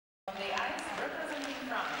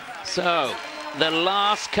So, the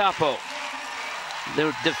last couple,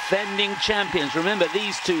 the defending champions. Remember,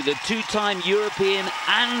 these two, the two-time European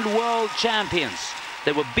and world champions.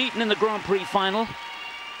 They were beaten in the Grand Prix final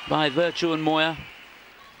by Virtue and Moya.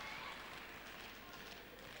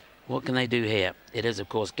 What can they do here? It is, of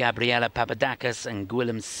course, Gabriela Papadakis and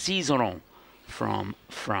Guillaume Cizeron from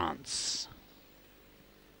France.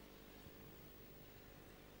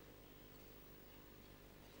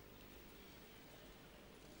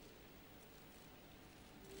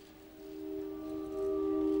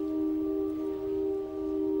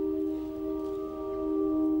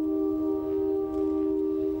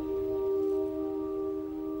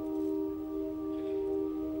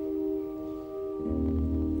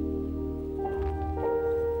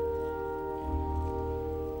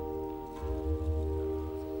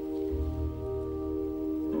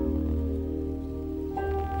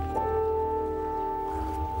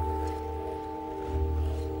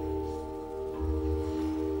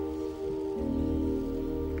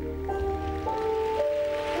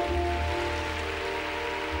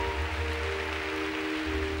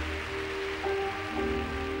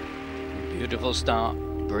 Beautiful start,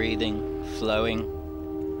 breathing, flowing,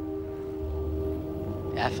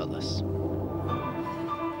 effortless.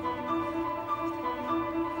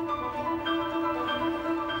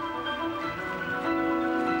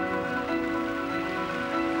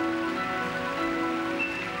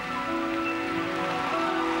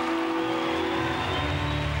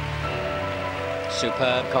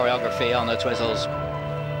 Superb choreography on the twizzles.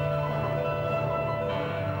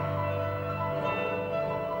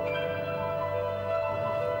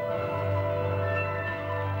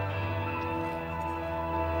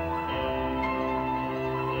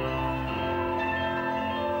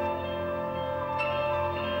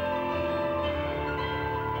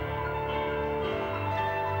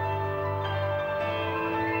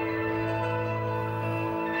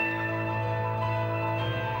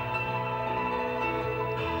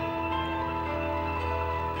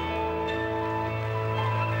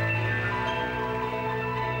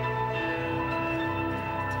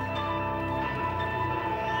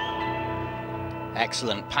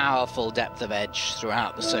 Excellent, powerful depth of edge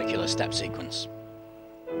throughout the circular step sequence.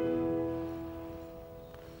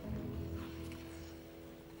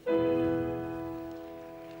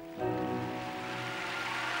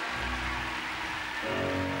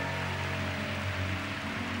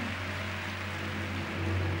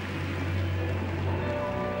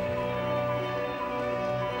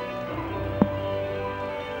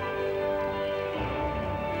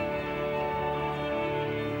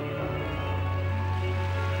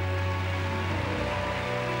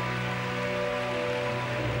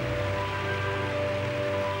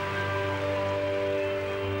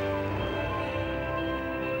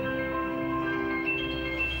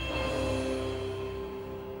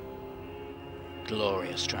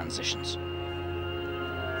 Glorious transitions.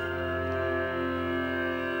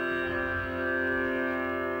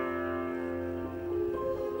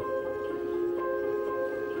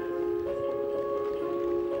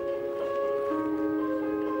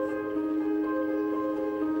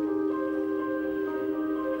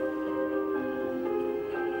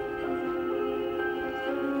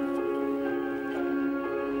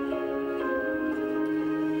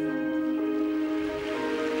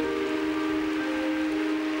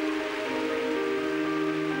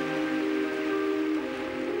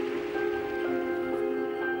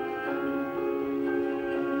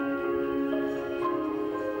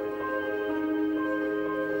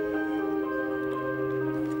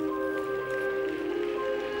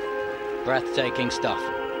 Breathtaking stuff.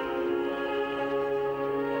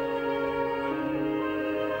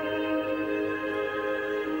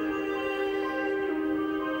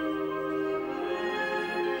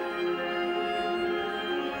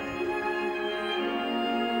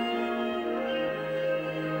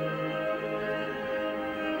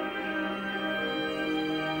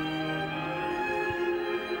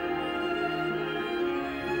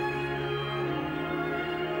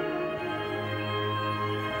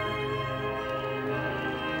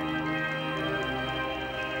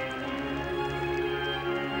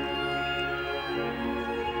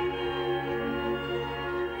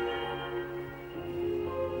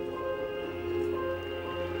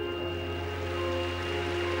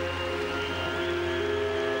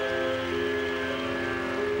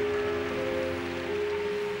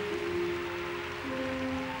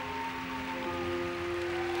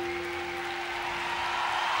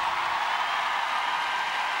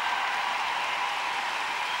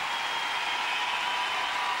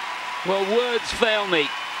 Well, words fail me.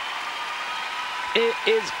 It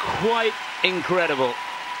is quite incredible.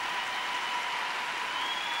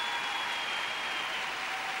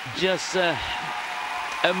 just a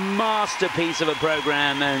masterpiece of a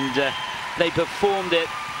program, and they performed it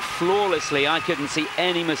flawlessly. I couldn't see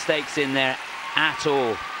any mistakes in there at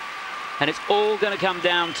all. And it's all going to come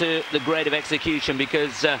down to the grade of execution,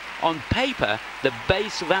 because on paper, the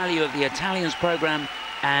base value of the Italians' program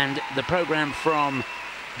and the program from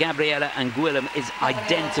Gabriella and Guillem is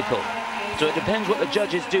identical. So it depends what the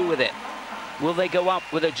judges do with it. Will they go up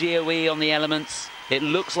with a GOE on the elements? It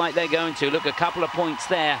looks like they're going to. Look, a couple of points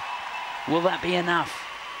there. Will that be enough?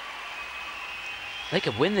 They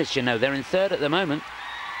could win this, you know. They're in third at the moment.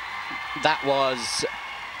 That was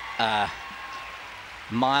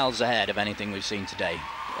miles ahead of anything we've seen today.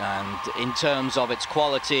 And in terms of its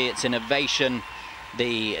quality, its innovation,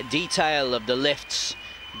 the detail of the lifts,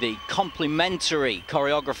 the complementary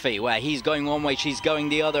choreography where he's going one way, she's going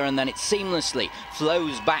the other, and then it seamlessly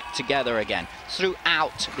flows back together again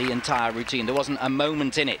throughout the entire routine. There wasn't a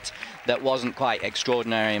moment in it that wasn't quite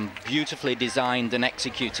extraordinary and beautifully designed and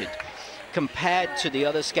executed. Compared to the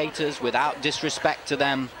other skaters, without disrespect to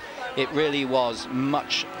them, it really was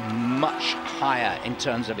much, much higher in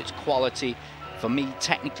terms of its quality, for me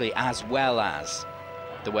technically, as well as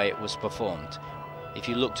the way it was performed. If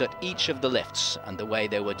you looked at each of the lifts and the way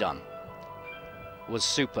they were done, was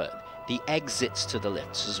super. The exits to the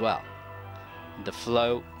lifts as well, the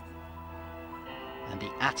flow and the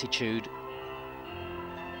attitude.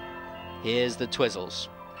 Here's the twizzles.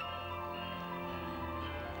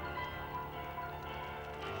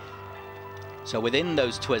 So within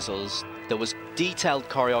those twizzles, there was detailed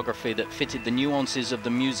choreography that fitted the nuances of the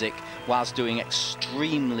music whilst doing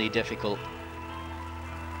extremely difficult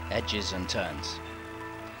edges and turns.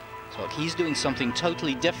 So he's doing something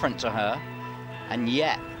totally different to her, and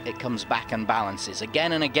yet it comes back and balances.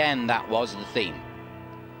 Again and again, that was the theme.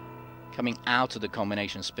 Coming out of the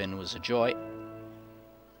combination spin was a joy.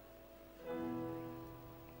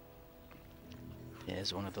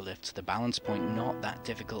 Here's one of the lifts. The balance point, not that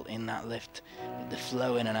difficult in that lift, but the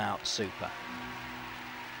flow in and out, super.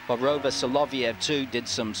 Bobrova, Soloviev too did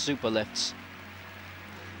some super lifts,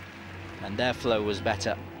 and their flow was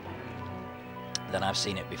better than I've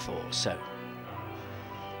seen it before. So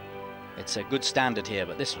it's a good standard here,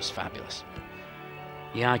 but this was fabulous.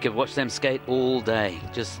 Yeah, I could watch them skate all day.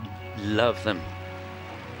 Just love them.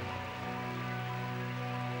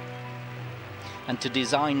 And to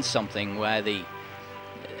design something where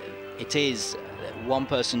it is one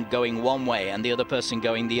person going one way and the other person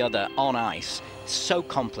going the other on ice, so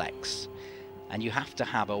complex. And you have to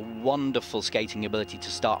have a wonderful skating ability to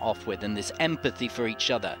start off with, and this empathy for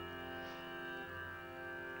each other.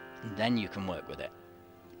 And then you can work with it.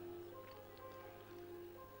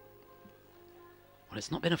 Well,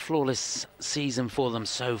 it's not been a flawless season for them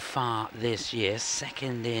so far this year.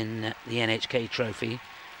 Second in the NHK Trophy.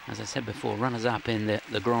 As I said before, runners-up in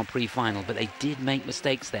the Grand Prix final, but they did make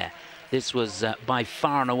mistakes there. This was by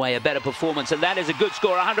far and away a better performance, and that is a good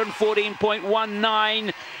score,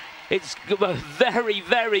 114.19. It's very,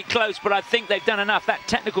 very close, but I think they've done enough. That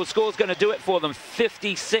technical score is going to do it for them,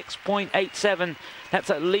 56.87. That's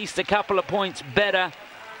at least a couple of points better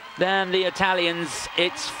than the Italians.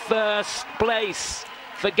 It's first place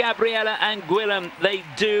for Gabriella and Guillem. They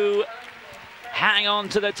do hang on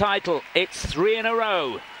to the title. It's 3 in a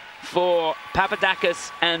row for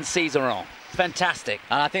Papadakis and Cizeron. Fantastic.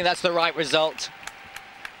 And I think that's the right result.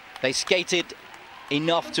 They skated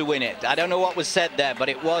enough to win it. I don't know what was said there, but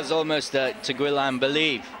it was almost to Guillem,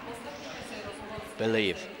 believe.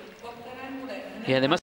 Yeah, they must